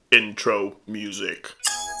intro music.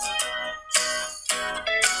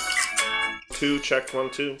 2, check 1,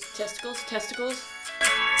 2. Testicles.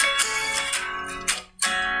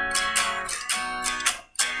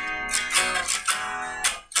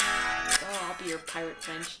 Oh, I'll be your pirate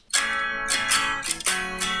French.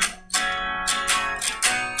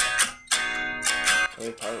 I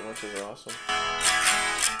think pirate wenches are awesome.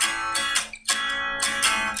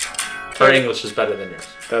 Her English is better than yours.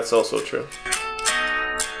 That's also true.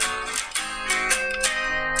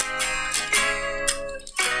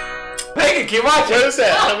 Megan, keep watching. What is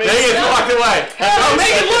that? I mean, Megan's walked away. Oh,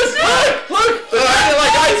 Megan, look! They're acting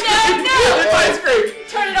like ice cream. No. It's ice cream.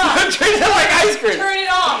 Turn it off. Treat it like ice cream. Turn it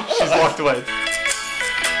off. She's walked away.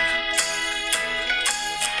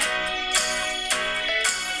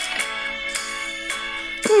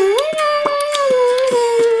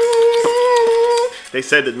 They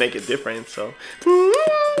said it'd make it different, so.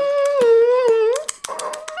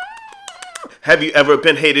 Have you ever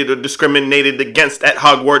been hated or discriminated against at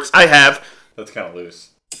Hogwarts? I have. That's kind of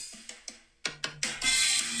loose.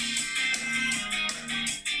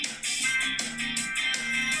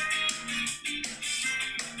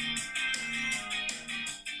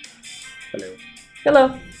 Hello.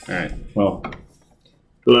 All right. Well,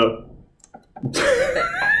 Hello.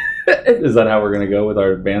 is that how we're gonna go with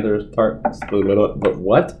our banter part? But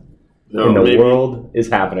what No, in the maybe. world is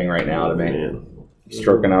happening right now to me? Man.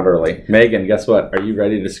 Stroking out early. Megan, guess what? Are you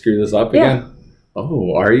ready to screw this up Yeah. again?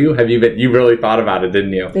 Oh, are you? Have you been? You really thought about it,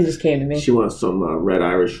 didn't you? They just came to me. She wants some red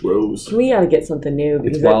Irish rose. We gotta get something new It's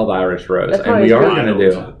because Wild Irish Rose, that's and we probably are pretty-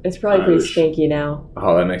 gonna do. it's probably pretty Irish. stinky now.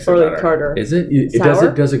 Oh, that makes it Or like better. Carter. Is it? It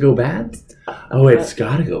Sour? does it go bad? Oh, it's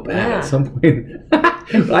gotta go bad Yeah. at some point.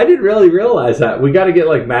 I didn't really realize that. We got to get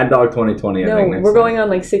like Mad Dog 2020. I No, think next we're going time. on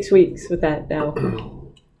like 6 weeks with that now.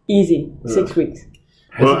 Easy. 6 weeks.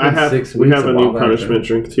 Has Well, it been 6 we weeks have a of new all that? punishment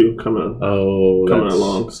drink too coming Oh,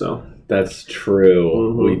 along. So that's true.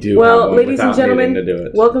 Mhm. We do. Well, have one ladies and without gentlemen, needing to do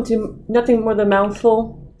it. welcome to Nothing More Than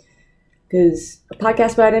Mouthful. Because a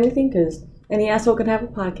podcast about anything, because any asshole can have a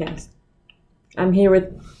podcast. I'm here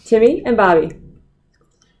with Timmy and Bobby.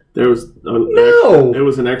 there was No! it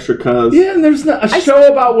was an extra cuz. Yeah, and there's a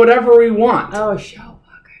show about whatever we want. Oh, show.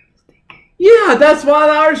 Yeah, that's Wild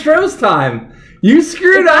Irish Rose time. You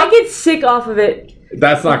screwed If I up. get sick off of it,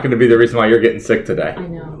 That's not going to be the reason why you're getting sick today. I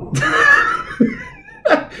know.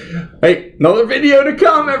 Hey, another video to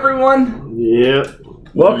come, everyone. Yeah.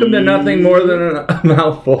 Welcome to Nothing More Than a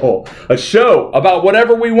Mouthful, a show about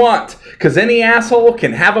whatever we want, because any asshole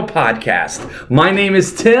can have a podcast. My name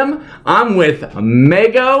is Tim. I'm with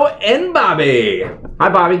Mego and Bobby. Hi,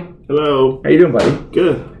 Bobby. Hello. How you doing, buddy?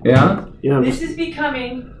 Good. Yeah? Yeah. I'm This is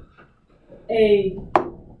becoming a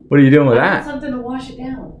What are you doing with that? something to wash it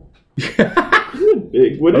down.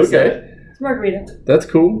 big. What is that? It's margarita. That's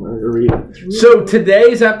cool. Margarita. So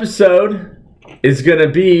today's episode is going to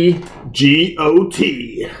be GOT.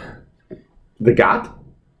 The GOT?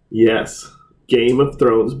 Yes. Game of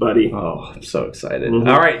Thrones, buddy. Oh, I'm so excited. Mhm.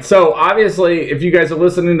 All right, so obviously, if you guys are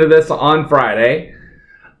listening to this on Friday,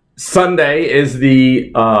 Sunday is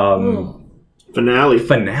the Finale.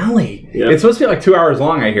 finale. Yep. It's supposed to be like 2 hours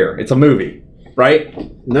long, I hear. It's a movie, right?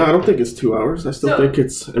 No, I don't think it's 2 hours. I still So- think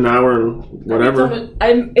it's an hour and whatever.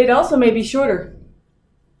 It also may be shorter.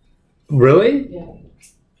 Really? Yeah.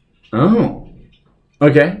 Oh.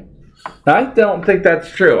 Okay. I don't think that's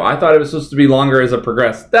true. I thought it was supposed to be longer as it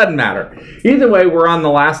progressed. Doesn't matter. Either way, we're on the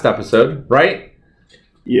last episode, right?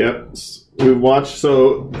 Yep. We watched,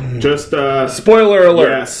 so just Spoiler alert.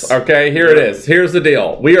 Yes. Okay, here it is. Here's the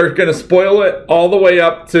deal. We are going to spoil it all the way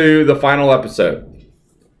up to the final episode.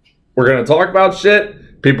 We're going to talk about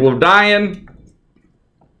shit. People are dying.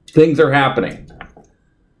 Things are happening.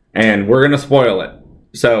 And we're going to spoil it.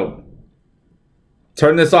 So,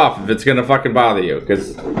 turn this off if it's going to fucking bother you.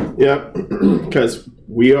 Because Yep. Because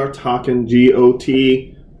we are talking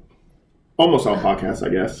GOT almost all podcasts, I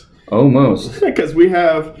guess. almost. Because we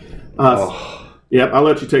have Yep, I'll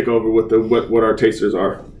let you take over with the what our tasters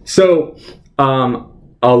are. So,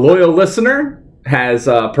 a loyal listener has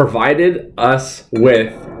provided us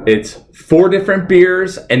with it's 4 different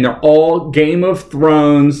beers, and they're all Game of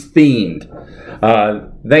Thrones themed.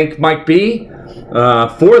 Thank Mike B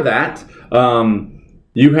for that.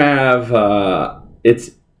 You have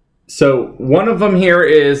it's so one of them here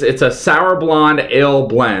is it's a sour blonde ale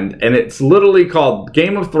blend, and it's literally called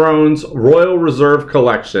Game of Thrones Royal Reserve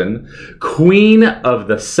Collection. Queen of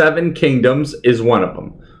the Seven Kingdoms is one of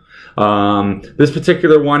them. This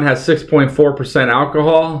particular one has 6.4%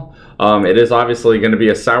 alcohol. It is obviously going to be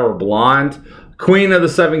a sour blonde. Queen of the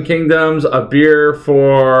Seven Kingdoms, a beer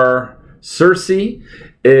for Cersei.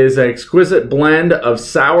 is an exquisite blend of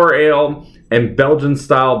sour ale and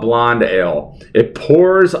Belgian-style blonde ale. It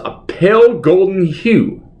pours a pale golden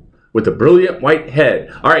hue with a brilliant white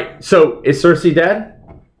head. All right, so is Cersei dead?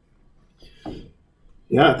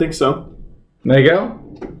 Yeah, I think so. There you go.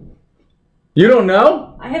 You don't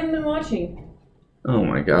know? I haven't been watching. Oh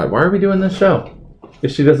my God, why are we doing this show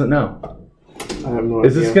if she doesn't know? I have no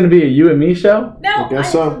Is idea. this going to be a you and me show? No, I guess have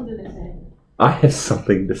so. something to say. I have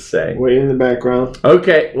something to say. Way in the background.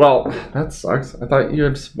 Okay, well, that sucks. I thought you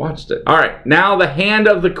had watched it. All right, now the Hand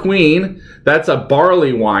of the Queen. That's a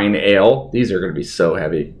barley wine ale. These are going to be so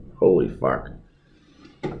heavy. Holy fuck.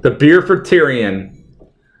 The Beer for Tyrion.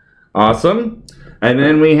 Awesome. And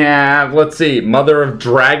then we have, let's see, Mother of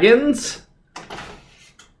Dragons,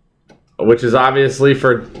 which is obviously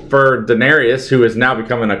for Daenerys, who is now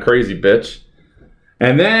becoming a crazy bitch.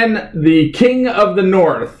 And then the King of the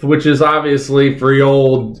North, which is obviously for the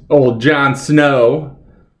old Jon Snow.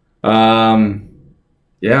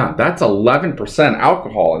 Yeah, that's 11%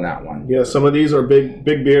 alcohol in that one. Yeah, some of these are big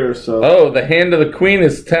beers. So Oh, the Hand of the Queen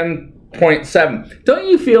is 10.7. Don't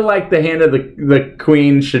you feel like the Hand of the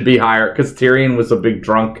Queen should be higher? Because Tyrion was a big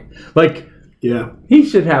drunk. Like, yeah, he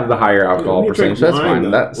should have the higher alcohol He percentage. drinks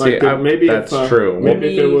That's wine, fine. though. Maybe that's if, true.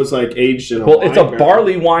 Maybe if it was like aged in a Well, wine it's a barrel.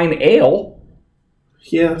 barley wine ale.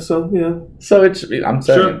 Yeah, so yeah, So it should be, I'm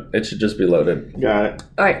saying, Sure. it should just be loaded. got it.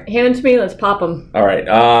 All right, hand them to me. Let's pop them. All right.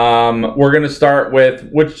 We're going to start with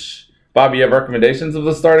which, Bobby, you have recommendations of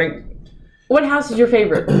the starting What house is your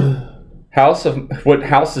favorite? what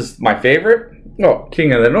house is my favorite? Oh,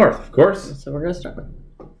 King of the North, of course. So we're gonna start with.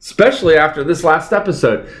 Especially after this last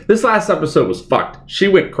episode. This last episode was fucked. She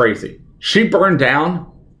went crazy. She burned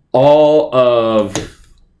down all of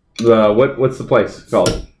the, what's the place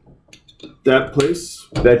called? That place.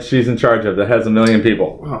 That she's in charge of, that has 1 million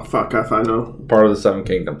people. Oh fuck, if I know. Part of the Seven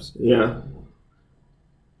Kingdoms. Yeah.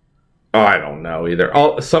 Oh, I don't know either.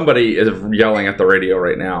 Somebody is yelling at the radio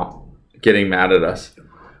right now, getting mad at us.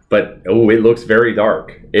 But it looks very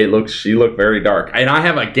dark. She looked very dark. And I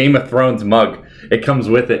have a Game of Thrones mug. It comes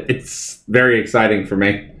with it. It's very exciting for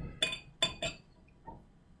me.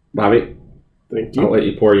 Bobby, Thank I'll you. let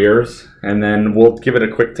you pour yours, and then we'll give it a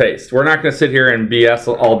quick taste. We're not going to sit here and BS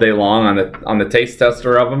all day long on the taste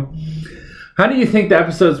tester of them. How do you think the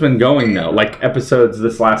episode's been going though? Like episodes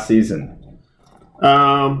this last season?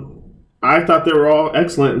 I thought they were all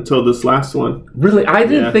excellent until this last one. Really, I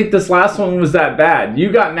didn't Yeah. think this last one was that bad.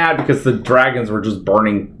 You got mad because the dragons were just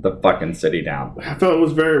burning the fucking city down. I felt it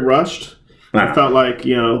was very rushed. I Ah. felt like,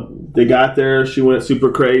 they got there, she went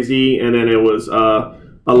super crazy, and then it was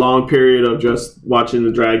a long period of just watching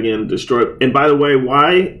the dragon destroy. And by the way,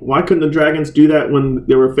 why couldn't the dragons do that when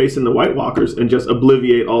they were facing the White Walkers and just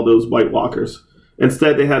obliviate all those White Walkers?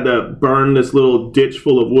 Instead, they had to burn this little ditch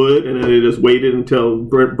full of wood, and then they just waited until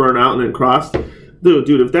it burn out and then crossed. Dude,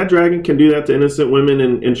 if that dragon can do that to innocent women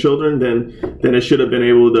and children, then it should have been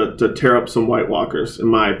able to tear up some White Walkers, in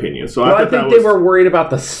my opinion. So Well, I thought think that they was, were worried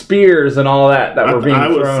about the spears and all that were being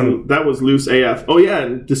thrown. that was loose AF. Oh yeah,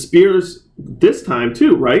 and the spears this time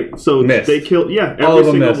too, right? So Missed. they killed every All of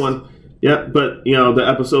them single missed. one. Yeah, but the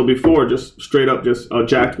episode before just straight up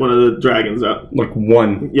jacked one of the dragons up. Like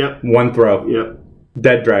one throw. Yep.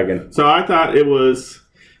 Dead dragon. So I thought it was,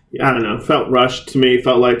 I don't know, felt rushed to me.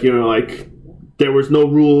 Felt like there was no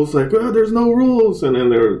rules. Like, oh, there's no rules, and then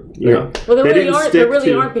there, Well, there they really didn't aren't. stick There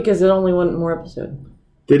really to- aren't because there's only one more episode.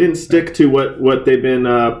 They didn't stick to what they've been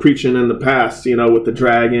preaching in the past, with the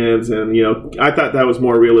dragons, and I thought that was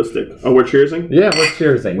more realistic. Oh, we're cheersing? Yeah, we're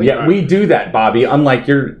cheersing. Yeah, Alright. we do that, Bobby, unlike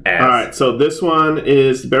your ass. All right, so this one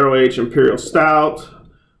is the Barrel Aged Imperial Stout,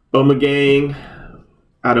 Omegang,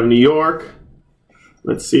 out of New York.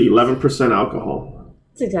 Let's see, 11% alcohol.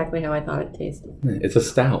 That's exactly how I thought it tasted. It's a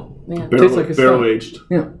stout. Yeah. Tastes like a Barrel stout. aged.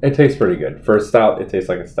 Yeah, it tastes pretty good. For a stout, it tastes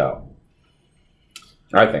like a stout.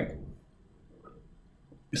 I think.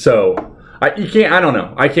 So, I don't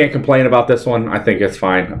know. I can't complain about this one. I think it's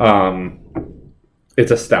fine. It's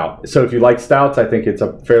a stout. So if you like stouts, I think it's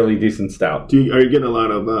a fairly decent stout. Are you getting a lot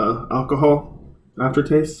of alcohol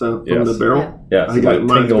aftertaste from Yes. the barrel? Yes, I got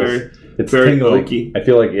mine's tingles. It's very tingling. oaky. I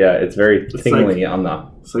feel like, it's very It's tingly on the...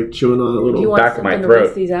 It's like chewing on a Do you little. want back of my something to throat.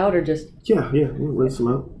 rinse these out or just? Yeah, we'll rinse them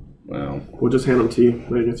out. Well, We'll just hand them to you.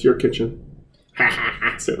 Like, it's your kitchen.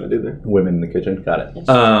 See what I did there? women in the kitchen. Got it.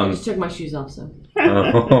 I just took my shoes off, so.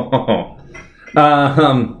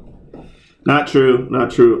 Not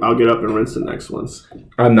true. I'll get up and rinse the next ones.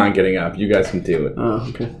 I'm not getting up. You guys can do it.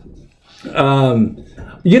 Okay.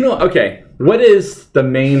 Okay. What is the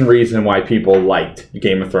main reason why people liked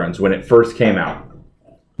Game of Thrones when it first came out?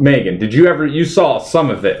 Megan, you saw some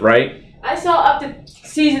of it, right? I saw up to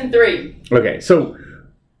season 3. Okay, so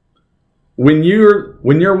when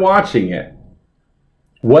you're watching it,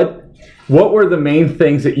 what were the main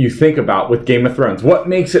things that you think about with Game of Thrones? What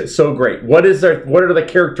makes it so great? What are the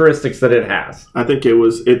characteristics that it has? I think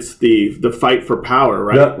it's the fight for power,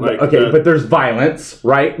 right? But there's violence,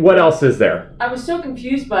 right? What else is there? I was so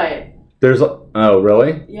confused by it. Oh,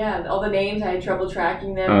 really? Yeah, all the names, I had trouble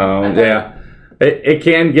tracking them. Oh, yeah. It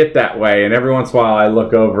can get that way, and every once in a while I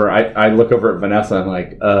look over at Vanessa and I'm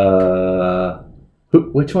like,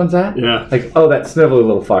 which one's that? Yeah. Like, oh, that snivelly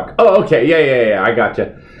little fuck. Oh, okay, yeah, I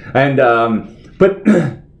gotcha. And but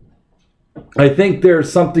I think there's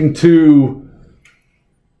something to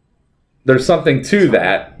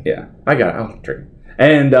that. Yeah, I got it. I'll drink.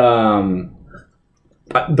 And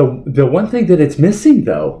the one thing that it's missing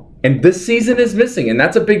though, and this season is missing, and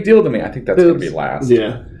that's a big deal to me. I think that's going to be last.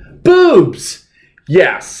 Yeah. Boobs.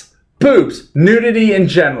 Yes, boobs. Nudity in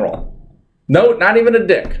general. No, not even a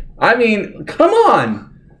dick. I mean, come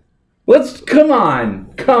on. Come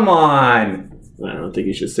on. I don't think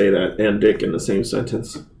you should say that and dick in the same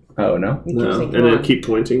sentence. Oh, no? No, and then keep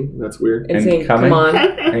pointing. That's weird. And saying, coming? come on.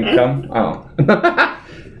 And come? Oh.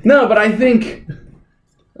 No, but I think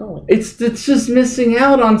it's just missing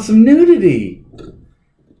out on some nudity.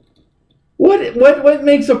 What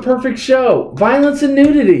makes a perfect show? Violence and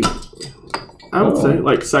nudity. I would say,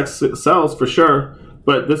 like, sex sells for sure.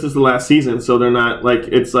 But this is the last season, so they're not, like,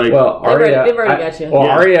 it's like... Well, Arya... They've already got you. Well,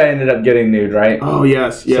 yeah. Arya ended up getting nude, right? Oh,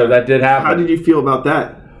 yes, yeah. So that did happen. How did you feel about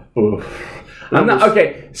that? Oof. I'm not...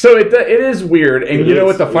 Okay, so it is weird, and you know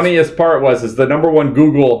what the funniest part was? Is the number one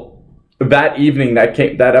Google that evening that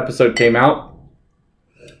episode came out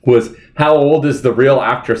was, how old is the real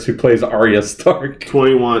actress who plays Arya Stark?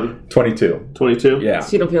 21. 22. 22? Yeah.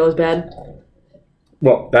 So you don't feel as bad?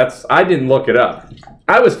 Well, I didn't look it up.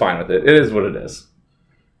 I was fine with it. It is what it is.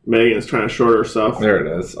 Megan's trying to short herself. There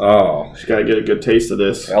it is. Oh. She's got to get a good taste of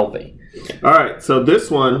this. Healthy. All right, so this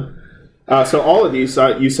one, so all of these,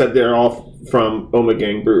 you said they're all from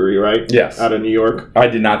Ommegang Brewery, right? Yes. Out of New York. I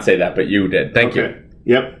did not say that, but you did. Thank you.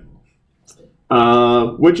 Yep.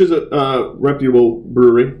 Which is a reputable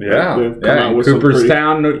brewery. Yeah. They've come out with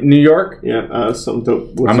Cooperstown, New York. Yeah. I'm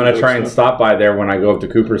going to try and stop by there when I go up to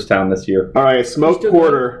Cooperstown this year. All right, smoked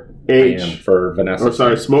porter age. For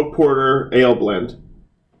Vanessa. Smoked porter ale blend.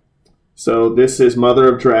 So this is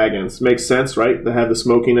Mother of Dragons. Makes sense, right? They have the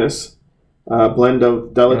smokiness. Blend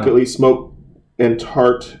of delicately smoked and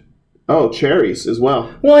tart. Oh, cherries as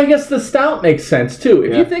well. Well, I guess the stout makes sense, too.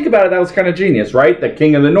 If you think about it, that was kind of genius, right? The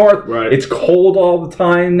King of the North. Right. It's cold all the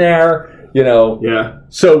time there, you know. Yeah.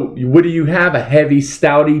 So what do you have? A heavy,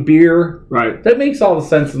 stouty beer? Right. That makes all the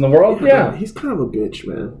sense in the world, yeah. He's kind of a bitch,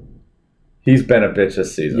 man. He's been a bitch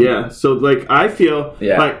this season. Yeah. So, like, I feel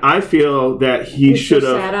that he should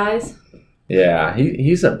have... sad eyes? Yeah,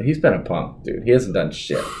 he's been a punk, dude. He hasn't done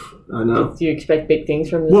shit. I know. Do you expect big things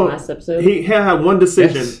from this last episode? He had one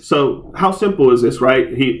decision. Yes. So how simple is this,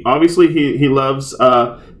 right? He loves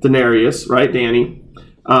Daenerys, right, Dany?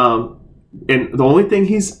 And the only thing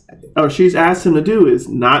she's asked him to do is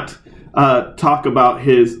not talk about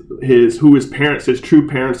his true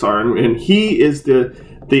parents are, and he is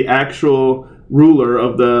the actual ruler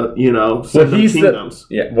of the Seven Kingdoms.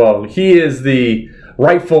 He is the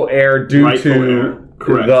rightful heir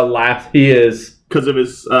the last. He is. Because of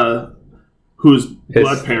his blood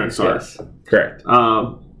parents are. Yes, correct.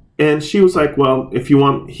 And she was like, well, if you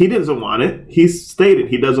want, he doesn't want it. He's stated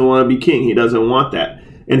he doesn't want to be king. He doesn't want that.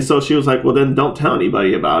 And so she was like, well, then don't tell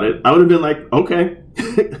anybody about it. I would have been like, okay,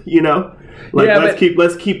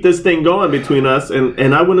 let's keep this thing going between us.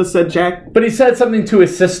 And I wouldn't have said Jack. But he said something to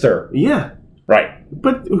his sister. Yeah. Right.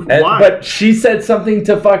 But why? But she said something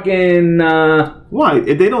to fucking... why?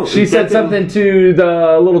 They don't... She said something to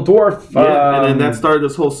the little dwarf. Yeah, and then that started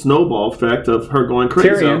this whole snowball effect of her going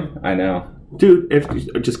crazy. Tyrion. I know. Dude,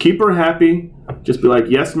 just keep her happy. Just be like,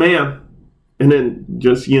 yes, ma'am. And then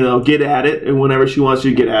just, get at it. And whenever she wants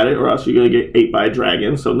you to get at it, or else you're going to get ate by a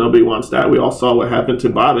dragon. So nobody wants that. We all saw what happened to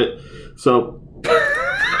Bobbit. So...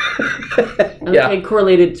 Okay,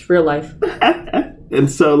 correlated to real life. And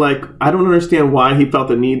so, like, I don't understand why he felt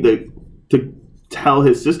the need to tell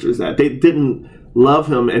his sisters that. They didn't love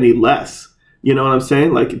him any less. You know what I'm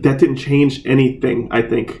saying? Like, that didn't change anything, I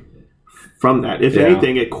think, from that. If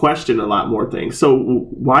anything, it questioned a lot more things. So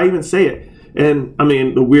why even say it? And, I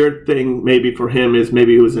mean, the weird thing maybe for him is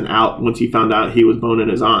maybe it was an out once he found out he was boning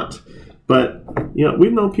his aunt. But,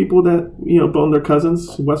 we've known people that, bone their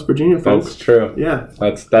cousins, West Virginia folks. That's true. Yeah.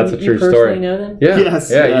 That's a true story. You personally know them? Yeah. Yes.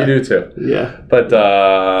 Yeah, you do too. Yeah. But,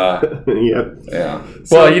 yeah. Yeah.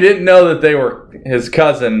 Well, you didn't know that they were his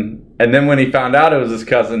cousin, and then when he found out it was his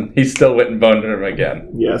cousin, he still went and boned him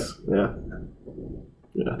again. Yes. Yeah.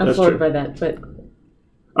 Yeah, I'm that's floored true. by that. But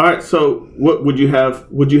All right, so what would you have?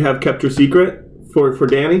 Would you have kept your secret for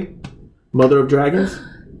Dani, Mother of Dragons?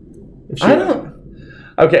 If she- I don't.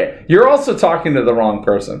 Okay, you're also talking to the wrong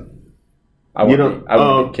person. I You want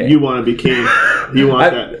don't. to be king. You want to be king. You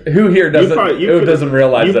want that. Who here doesn't? Who doesn't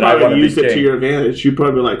realize that I want to be use it king? to your advantage. You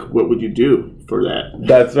probably be like, what would you do for that?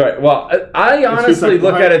 That's right. Well, I honestly like,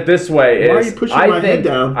 look why- at it this way: why are is you pushing I my head think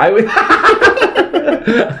down? I would.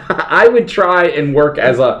 I would try and work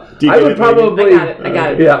as a. Do you I get would it, Megan? probably. I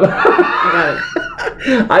got it. Yeah. I got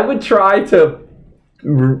it. I would try to.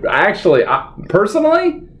 Actually,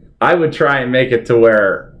 personally, I would try and make it to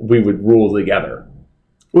where we would rule together.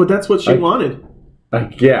 Well, that's what she wanted.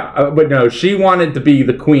 But no, she wanted to be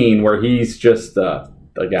the queen, where he's just the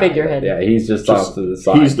guy. Figurehead. Yeah, he's just off to the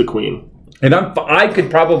side. He's the queen. And I could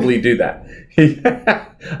probably do that.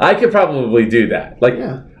 I could probably do that. Like,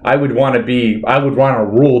 Yeah. I would want to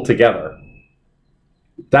rule together.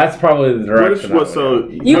 That's probably the direction. What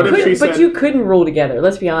if she But said, you couldn't rule together.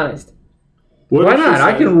 Let's be honest. what Why if she not?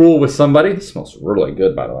 I said- can rule with somebody. This smells really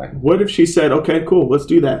good, by the way. What if she said, "Okay, cool, let's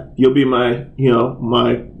do that. You'll be my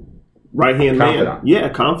right hand man." Confidant. Yeah,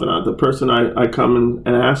 confidant. The person I come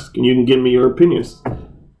and ask, and you can give me your opinions.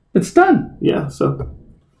 It's done. Yeah. So,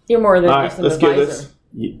 You're more than all right, just an let's get advisor. this.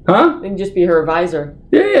 Huh? You can just be her advisor.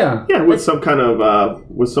 Yeah. Yeah, with some kind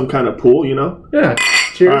of pool, you know. Yeah.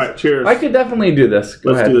 Cheers. All right, cheers. I could definitely do this.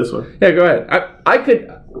 Go Let's ahead. do this one. Yeah, go ahead. I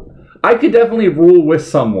could definitely rule with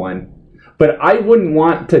someone, but I wouldn't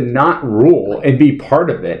want to not rule and be part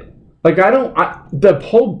of it. Like the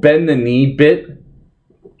whole bend the knee bit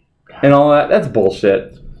and all that. That's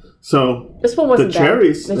bullshit. So This one the wasn't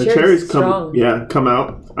cherries, bad. the cherries strong. come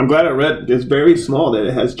out. I'm glad I read. It's very small that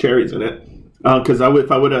it has cherries in it. Because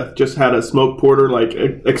if I would have just had a smoked porter like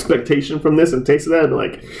expectation from this and tasted that, I'd be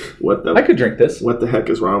like, I could drink this. what the heck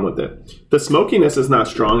is wrong with it? The smokiness is not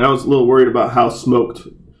strong. I was a little worried about how smoked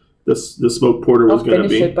the smoked porter was I'll going to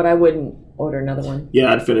finish be. it, but I wouldn't order another one.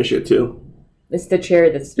 Yeah, I'd finish it too. It's the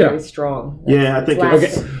cherry that's Yeah. very strong. Yeah, I think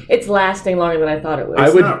It's lasting longer than I thought it would. I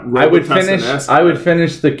not would finish. Robitussin-esque, I would but-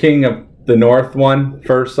 finish the King of the North one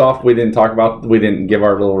first off. We didn't give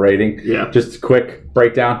our little rating. Yeah. Just a quick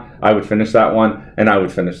breakdown. I would finish that one, and I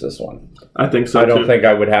would finish this one. I think so. I don't too. think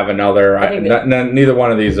I would have another. think that- Neither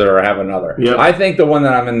one of these are have another. Yep. I think the one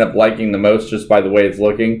that I'm end up liking the most, just by the way it's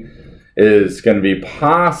looking, is going to be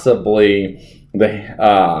possibly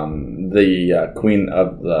the Queen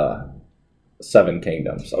of the Seven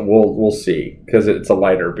Kingdoms. We'll see, because it's a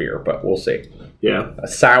lighter beer, but we'll see. Yeah.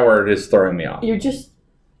 Sour is throwing me off. You're just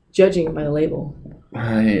judging by the label.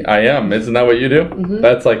 I am. Isn't that what you do? Mhm.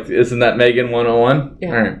 That's like, isn't that Megan 101? Yeah.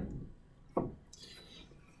 All right.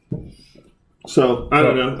 So I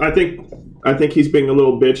don't know. I think he's being a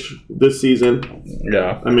little bitch this season.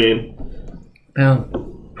 Yeah. I mean, Yeah.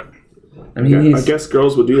 I mean, I guess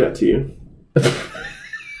girls will do that to you.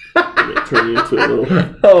 They turn you into a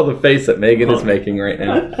little. oh, the face that Megan is making right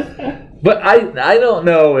now. But I don't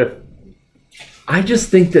know if. I just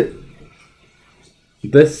think that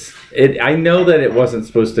I know that it wasn't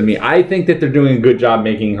supposed to mean. I think that they're doing a good job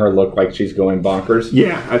making her look like she's going bonkers.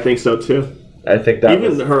 Yeah, I think so too. I think that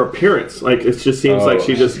Even her appearance, like it just seems like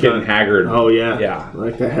she just she's getting haggard. Oh yeah, Yeah.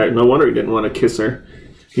 Like the heck. No wonder he didn't want to kiss her.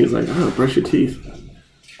 He was like, "Oh, brush your teeth."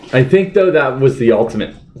 I think though that was the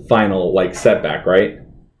ultimate final setback, right?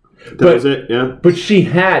 That was it. Yeah, But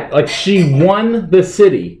she won the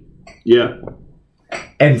city yeah.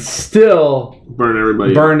 and still Burn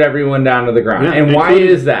everybody. burned everyone down to the ground. Yeah, and why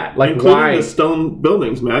including- is that? Like, Including why? the stone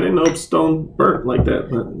buildings, man. I didn't know stone burnt like that,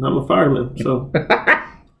 but I'm a fireman, so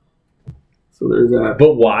so there's that.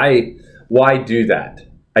 But why? Why do that?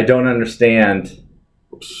 I don't understand.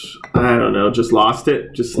 I don't know. Just lost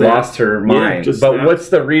it. Just snapped. Lost her mind. just but snapped. what's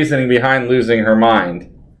the reasoning behind losing her mind?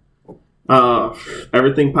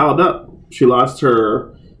 Everything piled up. She lost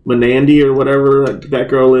her Menandi or whatever that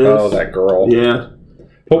girl is. Oh, that girl. Yeah,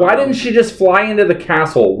 But why didn't she just fly into the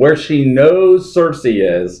castle where she knows Cersei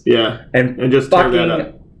is yeah, and just tear that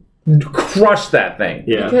up. crush that thing?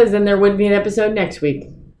 Yeah, Because then there wouldn't be an episode next week.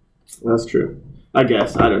 that's true. I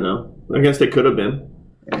guess. I don't know. I guess they could have been.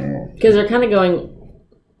 Because they're kind of going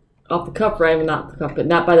off the cuff, right? Not the cuff, but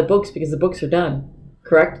not by the books because the books are done.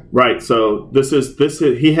 Correct? Right. So this is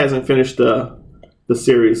he hasn't finished the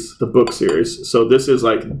series, the book series. So this is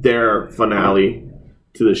like their finale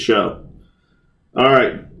to the show. All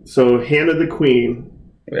right. So Hand of the Queen,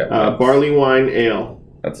 Yeah, barley wine ale.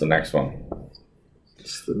 that's the next one.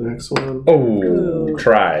 It's the next one. Oh, Ooh.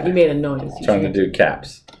 tried. You made a noise. Trying to do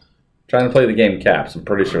caps. Trying to play the game caps. I'm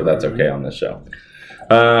pretty sure that's okay on this show.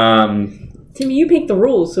 Timmy, you make the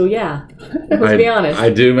rules, so yeah. Let's be honest. I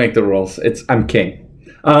do make the rules. I'm king.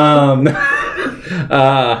 We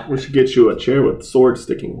should get you a chair with swords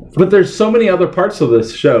sticking. But there's so many other parts of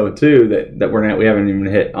this show too that we haven't even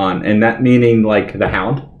hit on, and that meaning like the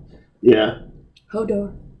Hound. Yeah.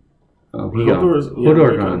 Hodor. Oh, he gone.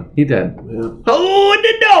 Hodor gone. He dead. Yeah. Hold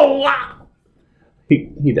the door.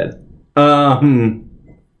 He dead. And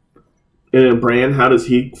then Bran, how does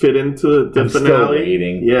he fit into the I'm still finale?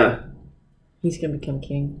 waiting. Yeah. He's gonna become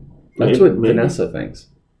king. That's what Vanessa thinks.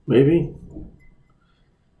 Maybe.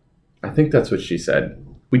 I think that's what she said.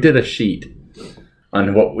 We did a sheet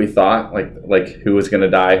on what we thought, like who was going to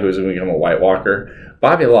die, who was going to become a White Walker.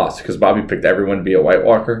 Bobby lost because Bobby picked everyone to be a White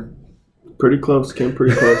Walker. Pretty close, Kim.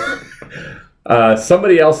 Pretty close.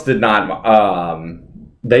 Somebody else did not.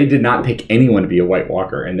 They did not pick anyone to be a White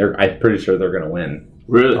Walker, and I'm pretty sure they're going to win.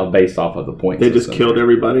 Really? Based off of the points. They just killed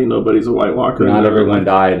everybody. Nobody's a White Walker. Not everyone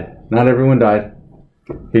died. Not everyone died.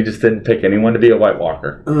 He just didn't pick anyone to be a White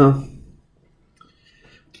Walker. All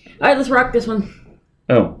right, let's rock this one.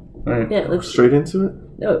 Oh, all right. Yeah, let's. Straight into it?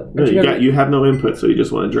 No, No, you have no input, so you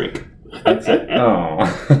just want to drink. That's it. I Oh.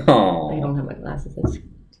 don't have my glasses. It's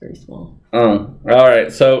very small. Oh. All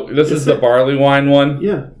right. So this is the barley wine one.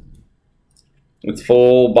 Yeah. It's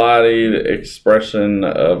full-bodied expression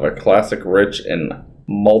of a classic, rich, and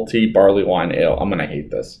malty barley wine ale. I'm gonna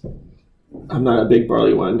hate this. I'm not a big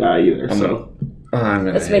barley wine guy either, so.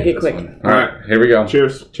 Let's make it quick. All right, here we go.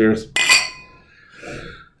 Cheers. Cheers.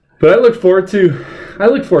 But I look forward to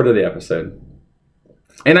the episode.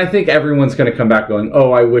 And I think everyone's going to come back going,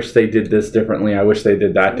 oh, I wish they did this differently. I wish they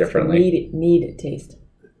did that differently. Mead taste.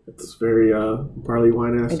 It's very barley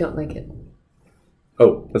wine-esque. I don't like it.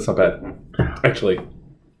 Oh, that's not bad. Actually,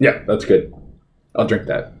 yeah, that's good. I'll drink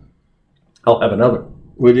that. I'll have another.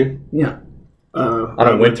 Would you? Yeah. On On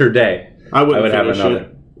a winter day, I would have finish another.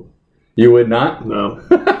 it. You would not? No.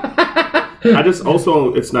 I just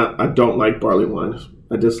also, it's not, I don't like barley wines.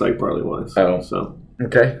 I dislike barley wines. Oh. So.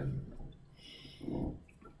 Okay.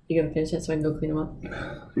 You gonna finish that so I can go clean them up?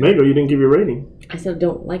 Mango, you didn't give your rating. I said I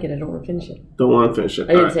don't like it. I don't want to finish it. Don't want to finish it.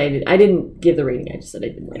 I didn't say I did. I didn't give the rating. I just said I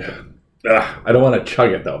didn't like it. I don't want to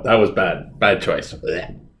chug it, though. That was bad. Bad choice.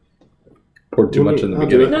 Blech. Poured too much in the I'll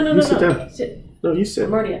do beginning. it. No. Sit down. Sit. No, you sit.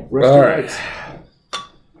 I'm already at. Rest All your right. legs.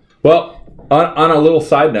 Well, on a little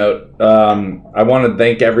side note, I want to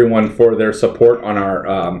thank everyone for their support on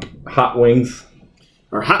our hot wings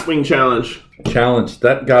Our hot wing challenge. challenge.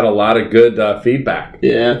 That got a lot of good feedback.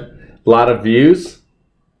 Yeah. A lot of views.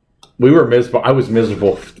 We were miserable. I was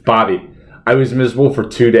miserable, Bobby. I was miserable for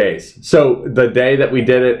 2 days. So the day that we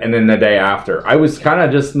did it and then the day after, I was kind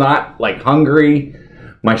of just not like hungry.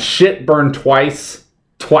 My shit burned twice.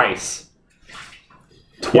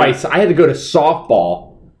 Yeah. I had to go to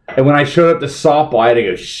softball. And when I showed up to softball, I had to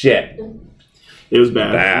go shit. It was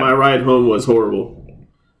bad. My ride home was horrible.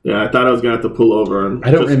 Yeah, I thought I was going to have to pull over and I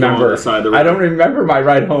don't just go on remember. the side of the road. I don't remember my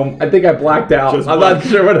ride home. I think I blacked out. Just I'm not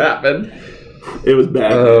sure what happened. It was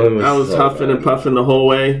bad. Oh, it was I was so huffing bad. and puffing the whole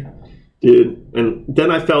way, dude. And then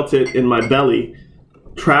I felt it in my belly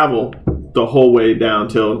travel the whole way down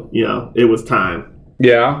till, it was time.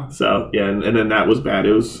 Yeah. So, yeah, and then that was bad.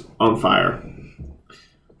 It was on fire.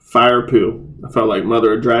 Fire poo. I felt like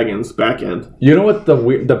Mother of Dragons back end. You know what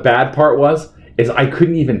the bad part was? Is I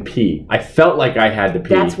couldn't even pee. I felt like I had to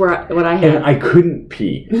pee. That's what I had. And I couldn't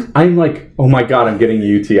pee. I'm like, oh my God, I'm getting a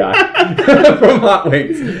UTI from hot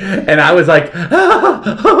wings. And I was like,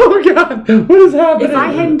 oh God, what is happening? If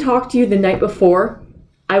I hadn't talked to you the night before,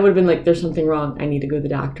 I would have been like, there's something wrong. I need to go to the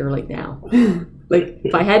doctor like now. Like,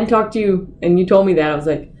 if I hadn't talked to you and you told me that, I was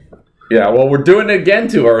like... Yeah, well, we're doing it again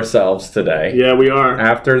to ourselves today. Yeah, we are.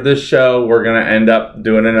 After this show, we're going to end up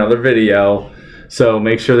doing another video. So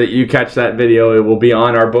make sure that you catch that video. It will be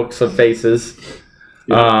on our Books of Faces.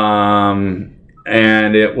 Yeah. And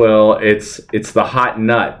it's the hot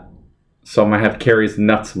nut. So I'm going to have Carrie's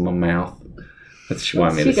nuts in my mouth. That's she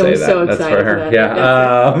wanted me to say I'm that. so That's excited for her. for that.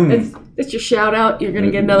 Yeah. It's your shout out. You're going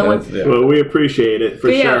to get another one. Yeah. Well, we appreciate it, for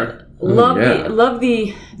But sure. Love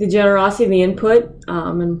the generosity and the input.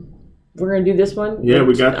 And we're going to do this one. Yeah,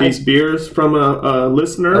 we got these beers from a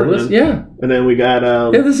listener. Yeah. And then we got...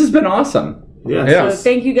 Yeah, this has been awesome. Yeah. Yeah. So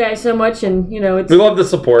thank you guys so much. And, it's... We love the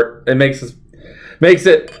support. It makes it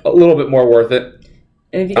a little bit more worth it.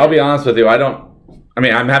 And if you I'll be honest with you.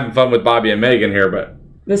 I'm having fun with Bobby and Megan here, but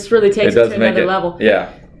this really takes it it does to make another it. level.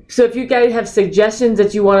 Yeah. So if you guys have suggestions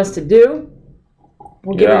that you want us to do,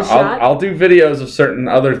 we'll give it a shot. I'll do videos of certain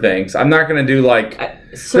other things. I'm not going to do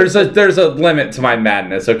there's a limit to my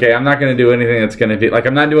madness, okay? I'm not going to do anything that's going to be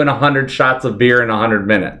I'm not doing 100 shots of beer in 100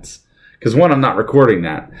 minutes. Because one, I'm not recording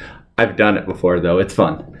that. I've done it before though. It's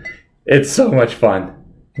fun. It's so much fun.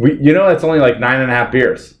 It's only 9.5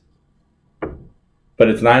 beers. but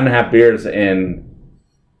it's 9.5 beers in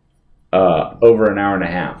over an hour and a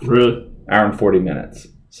half. Really? Hour and 40 minutes.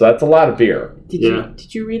 So that's a lot of beer.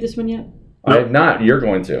 Did you read this one yet? I have not. You're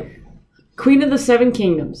going to. Queen of the Seven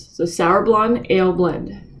Kingdoms. So Sour Blonde Ale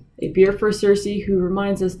Blend. A beer for Cersei who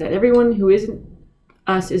reminds us that everyone who isn't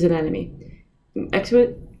us is an enemy. An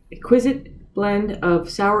exquisite blend of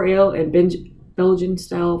sour ale and Belgian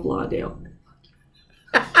style blonde ale.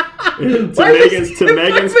 to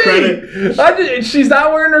Megan's credit, she's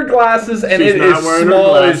not wearing her glasses, and She's it not is wearing her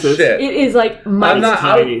small as glasses. shit. It is like I'm not-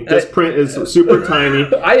 tiny. This print is super tiny.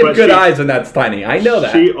 I have but good eyes, and that's tiny. I know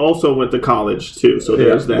that. She also went to college too, so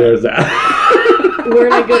there's that. There's that. Where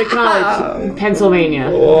did I go to college? Pennsylvania.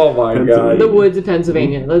 Oh my god. The woods of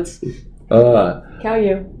Pennsylvania. Let's cow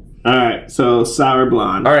you. All right, so sour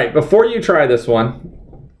blonde. All right, before you try this one,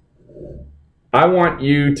 I want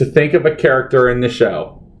you to think of a character in the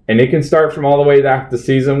show, and it can start from all the way back to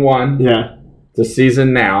season 1 Yeah, to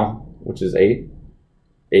season now, which is 8.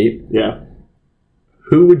 yeah.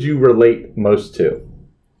 Who would you relate most to?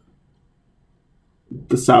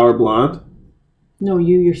 The sour blonde. No,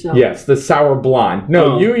 you yourself. Yes, the sour blonde.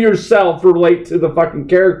 No, Oh. you yourself relate to the fucking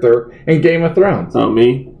character in Game of Thrones. Oh,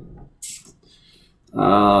 me.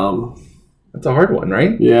 That's a hard one,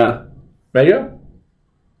 right? Yeah. Mega?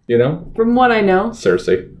 You know? From what I know.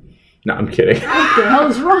 Cersei. No, I'm kidding. What the hell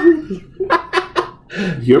is wrong with you?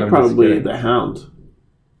 You're I'm just probably kidding. the Hound.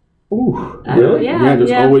 Ooh, Really? Yeah, just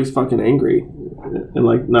yeah. always fucking angry and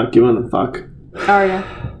like not giving a fuck. Arya.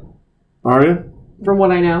 Arya? From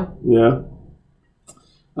what I know. Yeah.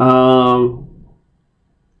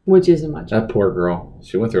 Which isn't much. That poor girl.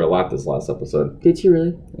 She went through a lot this last episode. Did she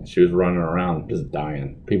really? She was running around just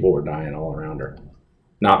dying. People were dying all around her.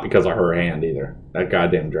 Not because of her hand either. That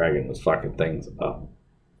goddamn dragon was fucking things up.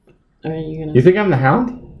 Are you gonna? You think I'm the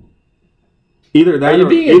Hound? Either that Are you or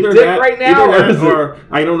being a either dick that, right now, either or that is it- or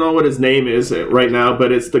I don't know what his name is right now,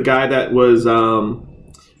 but it's the guy that was that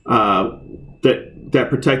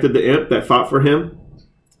protected the imp that fought for him.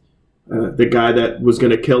 The guy that was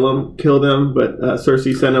going to kill them, but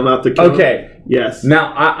Cersei sent him out to kill him. Okay. Yes.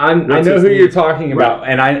 Now I What's know his who name? you're talking about,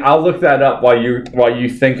 and I'll look that up while you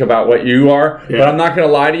think about what you are. Yeah. But I'm not going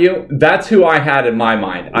to lie to you. That's who I had in my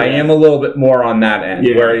mind. I Yeah. am a little bit more on that end,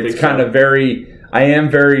 Yeah, where I it's think kind so. of very. I am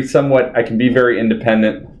very somewhat. I can be very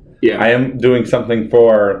independent. Yeah. I am doing something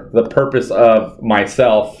for the purpose of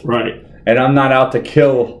myself, Right. and I'm not out to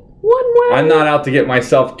kill. One way. I'm not out to get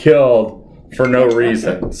myself killed for no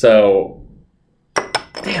reason. So,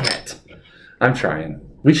 damn it. I'm trying.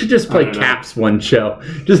 We should just play I don't know. Caps one show.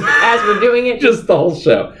 Just As we're doing it, just the whole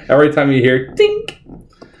show. Every time you hear dink.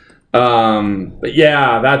 But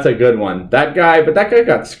yeah, that's a good one. That guy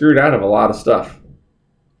got screwed out of a lot of stuff.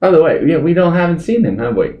 By the way, we haven't seen him,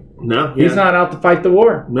 have we? No. He's not out to fight the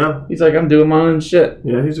war. No. He's like, I'm doing my own shit.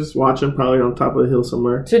 Yeah, he's just watching, probably on top of the hill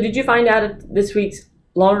somewhere. So did you find out if this week's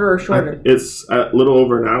longer or shorter? It's a little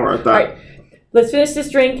over an hour, I thought. All right, let's finish this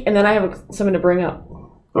drink, and then I have something to bring up.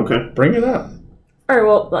 Okay. Bring it up. All right,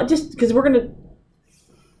 well, just because we're gonna.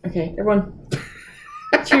 Okay, everyone.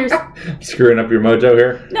 Cheers. Screwing up your mojo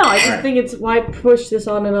here? No, I just think it's why push this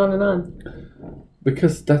on and on and on.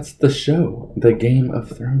 Because that's the show. The Game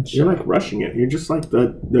of Thrones show. You're like rushing it. You're just like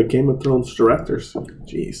the Game of Thrones directors.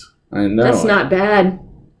 Jeez. I know. That's not bad.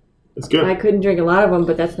 It's good. I couldn't drink a lot of them,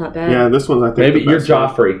 but that's not bad. Yeah, this one's I think Maybe the you're best one.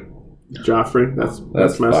 Joffrey. Joffrey. That's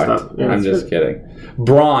messed fucked. up. Yeah. I'm just kidding.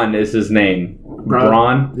 Braun is his name.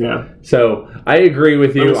 Braun. Yeah. So I agree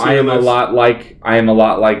with you. Let me see I am your a list. lot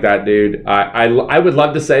like that dude. I would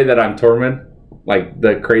love to say that I'm Tormund, like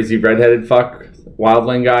the crazy redheaded fuck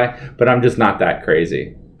wildling guy, but I'm just not that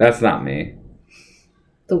crazy. That's not me.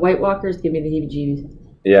 The White Walkers give me the heebie-jeebies.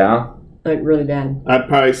 Yeah. Like really bad. I'd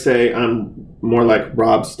probably say I'm more like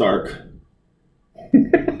Robb Stark.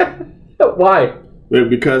 Why?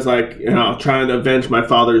 Because trying to avenge my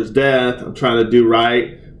father's death, I'm trying to do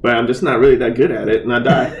right, but I'm just not really that good at it, and I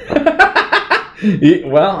die.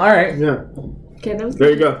 Well, all right. Yeah. Okay, that was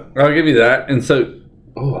There you go. I'll give you that. And so,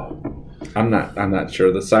 I'm not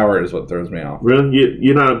sure. The sour is what throws me off. Really?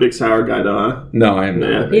 You're not a big sour guy, though, huh? No, I am not.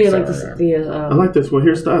 Yeah. a He big didn't like sour the guy. I like this. Well,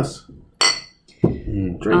 here's to us.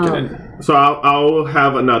 Drinking it. So I'll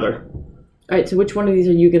have another. All right, so which one of these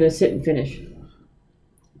are you gonna sit and finish?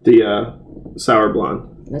 The sour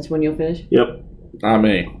blonde. That's when you'll finish. Yep. Not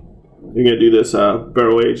me. You're gonna do this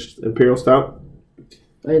barrel aged imperial stout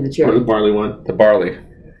Or the or the cherry. barley one. The barley.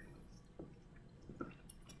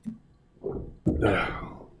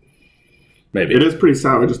 Maybe. It is pretty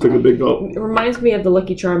sour. I just took a big gulp. It reminds me of the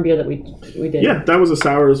Lucky Charm beer that we did. Yeah, that was a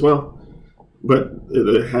sour as well, but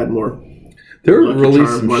it had more. There were Lucky really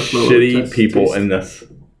Charms, some marshmallow shitty taste. people in this.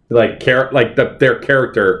 Like their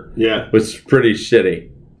character Yeah. was pretty shitty.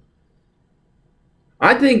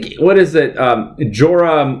 I think, what is it?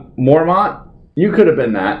 Jorah Mormont? You could have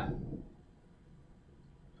been that.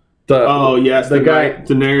 Oh yes, the guy,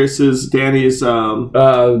 Daenerys's Danny's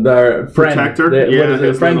the friend, protector. what is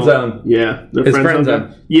it? Friend zone. Yeah, the His friend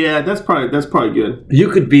zone. Yeah, that's probably good. You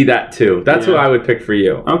could be that too. That's who I would pick for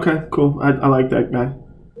you. Okay, cool. I like that guy.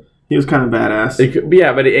 He was kind of badass.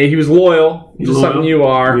 Yeah, but he was loyal. Just something you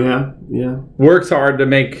are. Yeah. Works hard to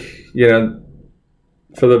make,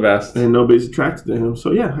 for the best. And nobody's attracted to him,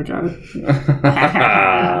 so yeah, I got it.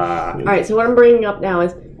 All right, so what I'm bringing up now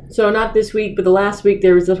is, so not this week, but the last week,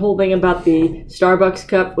 there was that whole thing about the Starbucks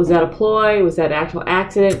cup. Was that a ploy? Was that an actual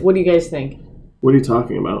accident? What do you guys think? What are you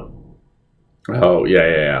talking about? Oh,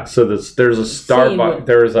 yeah. So there's a Starbucks.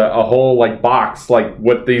 There's a whole box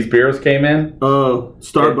what these beers came in. Oh,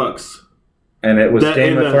 Starbucks. And it was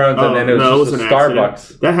Game of Thrones, and then it was just a Starbucks.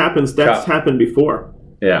 Accident. That happens. That's happened before.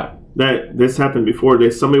 Yeah. This happened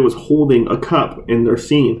before. Somebody was holding a cup in their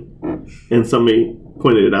scene, and somebody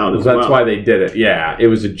pointed it out as well. That's why they did it. Yeah, it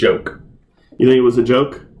was a joke. You think it was a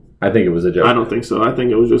joke? I think it was a joke. I don't think so. I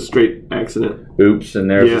think it was just straight accident. Oops, and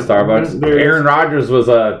there's the Starbucks. Aaron Rodgers was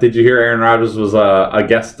did you hear Aaron Rodgers was a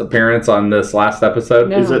guest appearance on this last episode?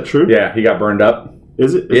 No. Is that true? Yeah, he got burned up.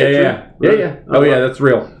 Is it? Yeah. Oh, yeah, that's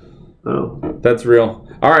real. Oh. That's real.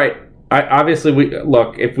 All right.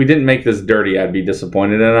 If we didn't make this dirty, I'd be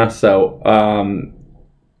disappointed in us. So,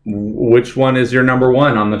 which one is your number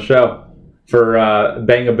one on the show for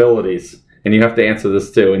bangabilities? And you have to answer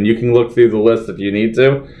this too. And you can look through the list if you need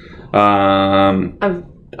to. I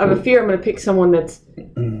have a fear I'm going to pick someone that's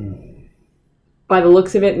by the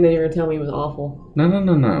looks of it, and then you're going to tell me it was awful.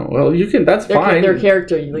 No. Well, you can. That's fine. Their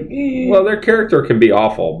character, you're like. Well, their character can be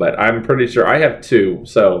awful, but I'm pretty sure I have two.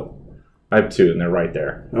 So I have two, and they're right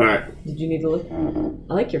there. All right. Did you need to look?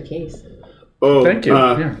 I like your case. Oh, thank you.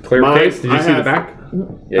 Clear case. Did you see the back?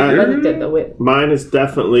 Yeah, I looked at the whip. Mine is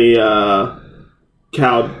definitely Khal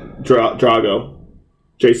Drogo,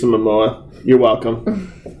 Jason Momoa. You're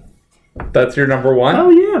welcome. That's your number one? Oh,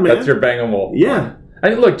 yeah, man. That's your bangable. Yeah. I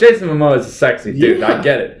mean, look, Jason Momoa is a sexy dude. Yeah. I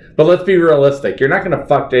get it. But let's be realistic. You're not going to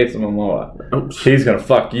fuck Jason Momoa. Oh. He's going to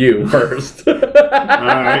fuck you first. All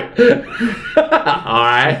right. All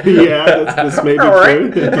right. Yeah, this may be All true.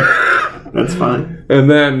 That's fine. And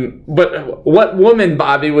then, but what woman,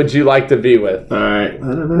 Bobby, would you like to be with? All right. I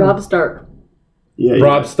don't know. Rob Stark. Yeah.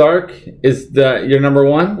 Rob Stark is your number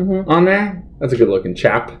one Mm-hmm. on there? That's a good looking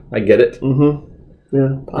chap. I get it. Mm-hmm.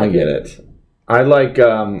 Yeah. I get it. I like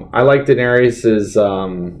Daenerys's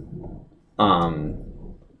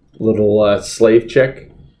little slave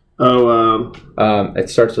chick. Oh, it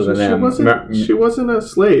starts with an M. She wasn't a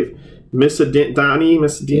slave. Miss Dani or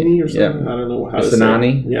something. Yeah. I don't know how to Miss say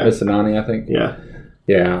Anani? it. Yeah. Miss Anani, I think. Yeah.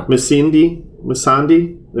 Yeah. Miss Sandi.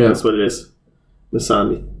 Yeah. That's what it is. Miss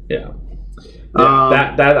Sandi. Yeah.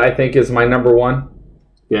 That I think is my number one.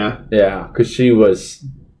 Yeah. Yeah, because she was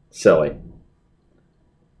silly.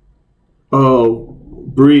 Oh,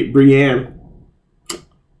 Brienne.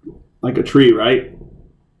 Like a tree, right?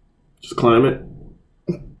 Just climb it.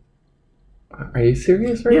 Are you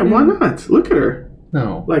serious right Yeah, now? why not? Look at her.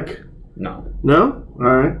 No. No? No.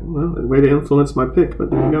 All right. Well, way to influence my pick, but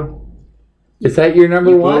there you go. Is that your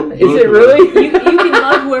number one? Is both it of really? You can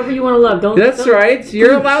love whoever you want to love. That's right.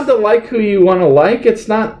 You're allowed to like who you want to like. It's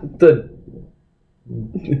not the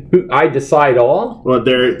I decide all. Well,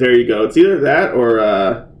 there you go. It's either that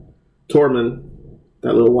or Tormund,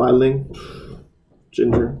 that little wildling,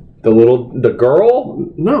 Ginger. The girl?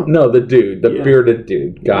 No. No, the dude, the Yeah. bearded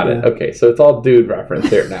dude. Got it. Okay, so it's all dude reference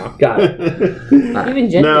here now. Got it. Even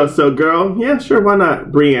gender. No, so girl, yeah, sure, why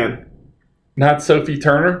not? Brienne. Not Sophie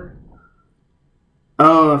Turner?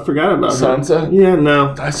 Oh, I forgot about her. Sansa? Yeah,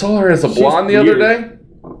 no. I saw her as a She's blonde the other weird.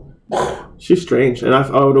 day. She's strange, and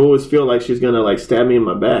I would always feel like she's gonna like stab me in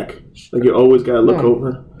my back. Like you always gotta look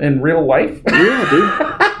over. In real life? Yeah,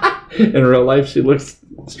 dude. In real life, she looks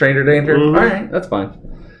stranger danger. Mhm. All right, that's fine.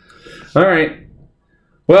 All right.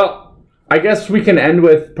 Well, I guess we can end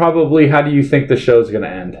with probably how do you think the show's going to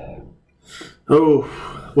end? Oh,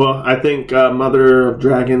 well, I think Mother of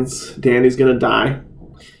Dragons, Dany's gonna die,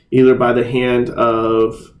 either by the hand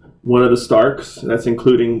of one of the Starks. That's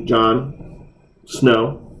including Jon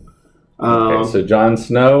Snow. Okay, so Jon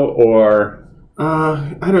Snow or...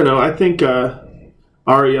 I don't know. I think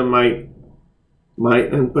Arya might,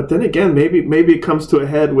 but then again, maybe it comes to a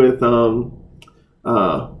head with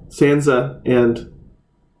Sansa and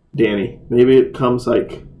Dany. Maybe it comes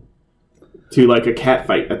to a cat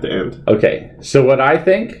fight at the end. Okay, so what I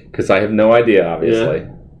think, because I have no idea, obviously,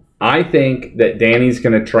 I think that Dany's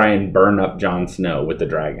going to try and burn up Jon Snow with the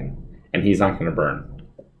dragon, and he's not going to burn.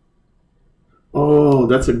 Oh,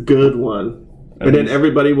 that's a good one. And then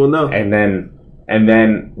everybody will know. And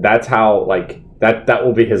then that's how that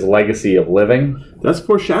will be his legacy of living. That's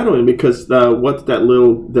foreshadowing because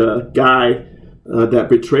the guy that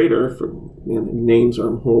betrayed her, names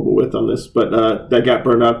I'm horrible with on this, but that got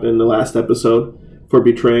burned up in the last episode for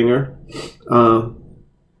betraying her.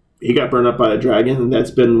 He got burned up by a dragon, and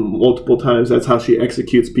that's been multiple times. That's how she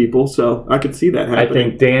executes people. So I could see that happening. I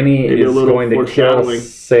think Dany is going to kill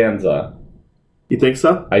Sansa. You think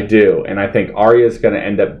so? I do, and I think Arya is going to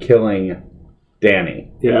end up killing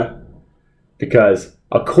Dany. Yeah. Because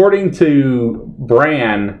according to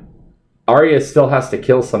Bran, Arya still has to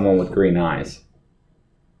kill someone with green eyes.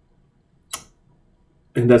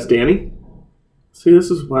 And that's Dany? See,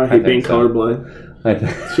 this is why I hate being colorblind. I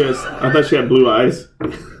thought she had blue eyes.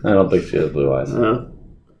 I don't think she has blue eyes.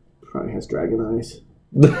 Probably has dragon eyes.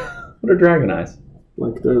 What are dragon eyes?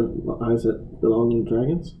 Like the eyes that belong to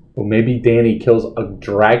dragons? Well, maybe Dany kills a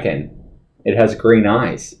dragon. It has green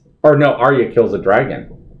eyes. Or no, Arya kills a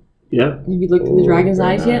dragon. Yeah. Have you looked at the dragon's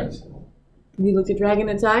eyes yet? Have you looked at dragon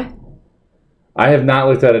in its eye? I have not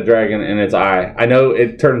looked at a dragon in its eye. I know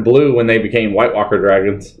it turned blue when they became White Walker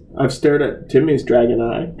dragons. I've stared at Timmy's dragon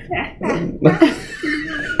eye.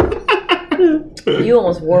 You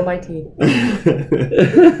almost wore my teeth.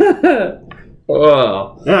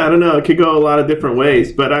 Oh. Yeah, I don't know. It could go a lot of different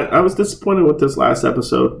ways, but I was disappointed with this last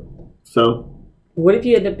episode. So, what if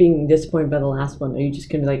you end up being disappointed by the last one? Are you just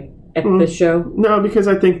gonna be like, F this show? No, because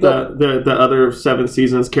I think the other 7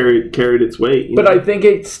 seasons carried its weight. But I think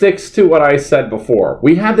it sticks to what I said before.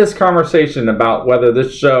 We had this conversation about whether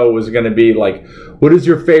this show was going to be like, what is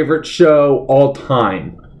your favorite show all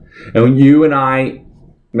time? And when you and I,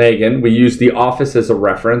 Megan, we used The Office as a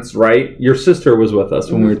reference, right? Your sister was with us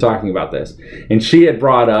when we were talking about this. And she had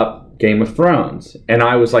brought up Game of Thrones. And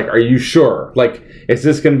I was like, are you sure? Like, is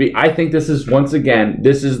this going to be... I think this is, once again,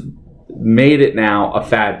 this is... made it now a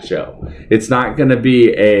fad show. It's not going to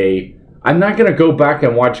be I'm not going to go back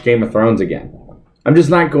and watch Game of Thrones again. I'm just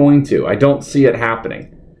not going to. I don't see it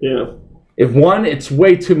happening. Yeah. It's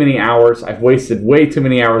way too many hours. I've wasted way too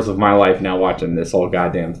many hours of my life now watching this whole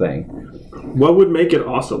goddamn thing. What would make it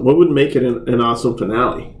awesome? What would make it an awesome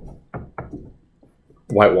finale?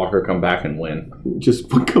 White Walker come back and win. Just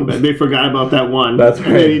come back. They forgot about that one. That's right.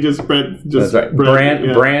 And then he just spread. That's right.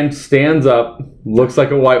 Bran stands up, looks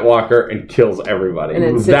like a White Walker, and kills everybody.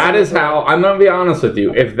 And that is how, I'm going to be honest with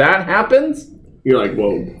you, if that happens, you're like,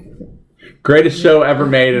 whoa. Greatest show ever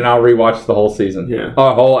made, and I'll rewatch the whole season. Yeah.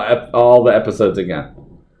 All the episodes again.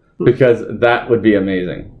 Because that would be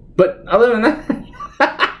amazing. But other than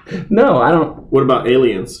that, no, I don't. What about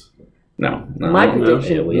Aliens? No. My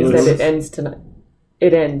prediction is that it ends tonight.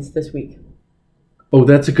 It ends this week. Oh,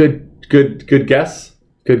 that's a good guess.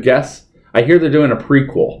 Good guess. I hear they're doing a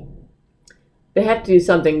prequel. They have to do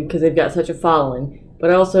something because they've got such a following.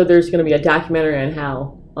 But also, there's going to be a documentary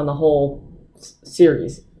on the whole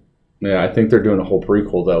series. Yeah, I think they're doing a whole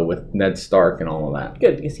prequel though with Ned Stark and all of that.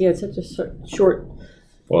 Good, because he had such a short.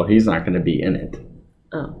 Well, he's not going to be in it.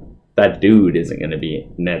 Oh. That dude isn't going to be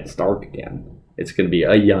Ned Stark again. It's going to be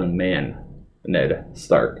a young man, Ned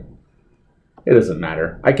Stark. It doesn't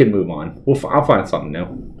matter. I can move on. I'll find something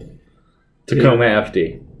new. Tacoma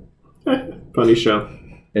FD. Funny show.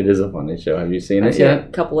 It is a funny show. Have you seen it seen yet?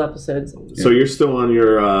 A couple episodes. So you're still on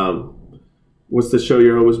your what's the show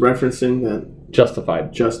you're always referencing? That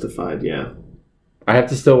Justified. Justified, yeah. I have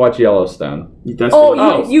to still watch Yellowstone. You got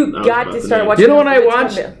to start watching. You know what I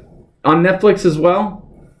watched on Netflix as well?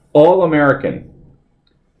 All American.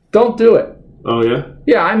 Don't do it. Oh, yeah?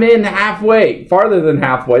 Yeah, I'm in halfway. Farther than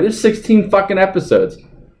halfway. There's 16 fucking episodes.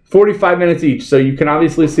 45 minutes each, so you can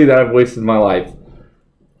obviously see that I've wasted my life.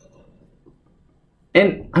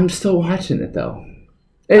 And I'm still watching it, though.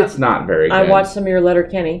 It's not very good. I watched some of your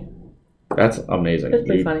Letterkenny. That's amazing. It's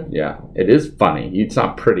pretty funny. Yeah, it is funny. It's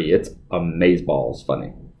not pretty. It's amazeballs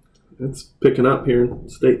funny. It's picking up here in the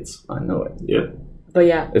States. I know it. Yeah. But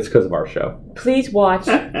yeah. It's because of our show. Please watch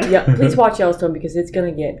Yellowstone because it's going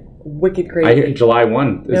to get wicked crazy. I hear July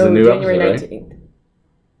 1 is the new January episode, 19th. right?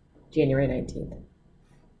 January 19th.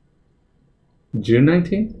 June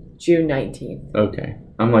 19th? June 19th. Okay.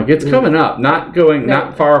 I'm like, it's coming up. Not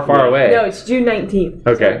far away. No, it's June 19th.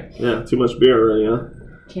 Okay. Yeah, too much beer already, huh?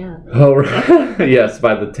 Yeah. Oh, right. Yes,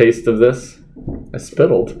 by the taste of this, I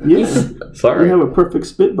spittled. Yes. Sorry. You have a perfect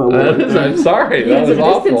spit bubble. I'm sorry. That was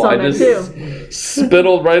awful. I just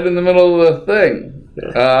spittled right in the middle of the thing.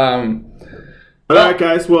 Yeah. All right,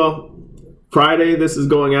 guys. Well, Friday, this is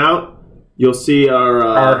going out. You'll see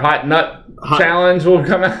our hot nut challenge will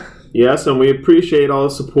come out. Yes, and we appreciate all the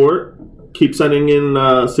support. Keep sending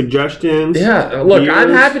in suggestions. Yeah, look, I'm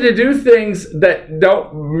Beers. happy to do things that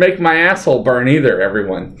don't make my asshole burn either,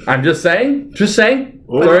 everyone. I'm just saying,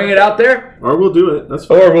 throwing it out there. Or we'll do it. That's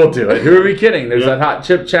fine. Or we'll do it. Who are we kidding? There's Yeah. that hot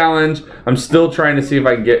chip challenge. I'm still trying to see if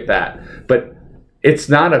I can get that. But it's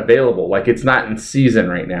not available. Like, it's not in season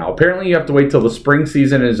right now. Apparently, you have to wait till the spring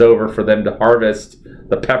season is over for them to harvest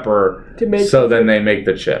the pepper so then they make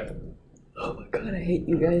the chip. Oh my god, I hate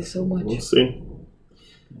you guys so much. We'll see.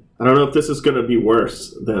 I don't know if this is going to be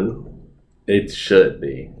worse than... It should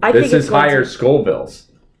be. I This think is it's going higher to-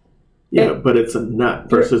 Scoville's. Yeah, but it's a nut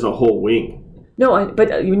versus a whole wing. No, but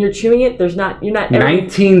when you're chewing it, you're not.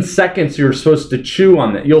 19 seconds you're supposed to chew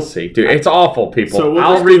on it. You'll see, dude. It's awful, people. So we'll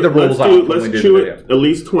I'll just read do- the rules let's off do- when we Let's do chew the it video. at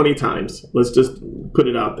least 20 times. Let's just put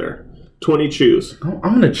it out there. 20 chews. I'm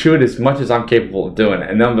going to chew it as much as I'm capable of doing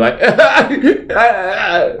it. And then I'm like,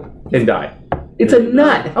 and die. It's a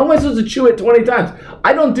nut. How am I supposed to chew it 20 times?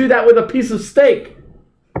 I don't do that with a piece of steak.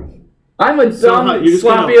 I'm a dumb, you're just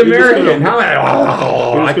sloppy gonna- you're just American. gonna- How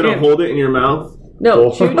You're I just going to can't hold it in your mouth.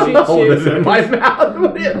 No, chew. hold it in my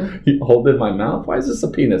mouth. You hold it in my mouth? Why is this a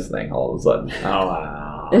penis thing all of a sudden? Oh,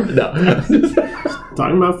 wow. No.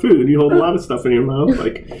 Talking about food, you hold a lot of stuff in your mouth.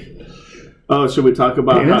 Like, oh, should we talk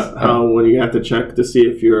about Penis? how when you have to check to see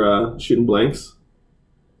if you're shooting blanks?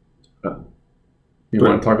 You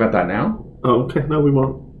want to talk about that now? Oh, okay. No, we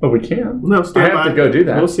won't. Oh, we can. No, stand I by. have to go do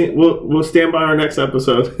that. We'll see. We'll stand by our next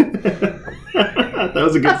episode. That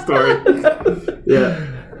was a good story. Yeah.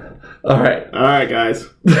 All right. All right, guys.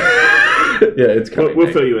 Yeah, it's coming.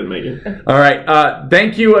 We'll fill you in, Megan. All right.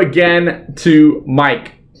 Thank you again to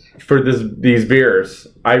Mike for these beers.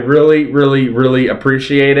 I really, really, really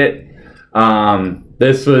appreciate it.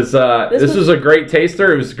 This was a great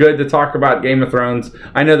taster. It was good to talk about Game of Thrones.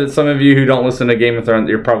 I know that some of you who don't listen to Game of Thrones,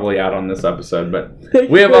 you're probably out on this episode, but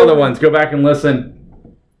we have other ones. Go back and listen.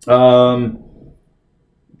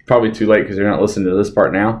 Probably too late because you're not listening to this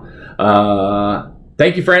part now.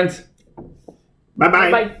 Thank you, friends.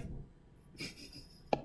 Bye-bye. Bye.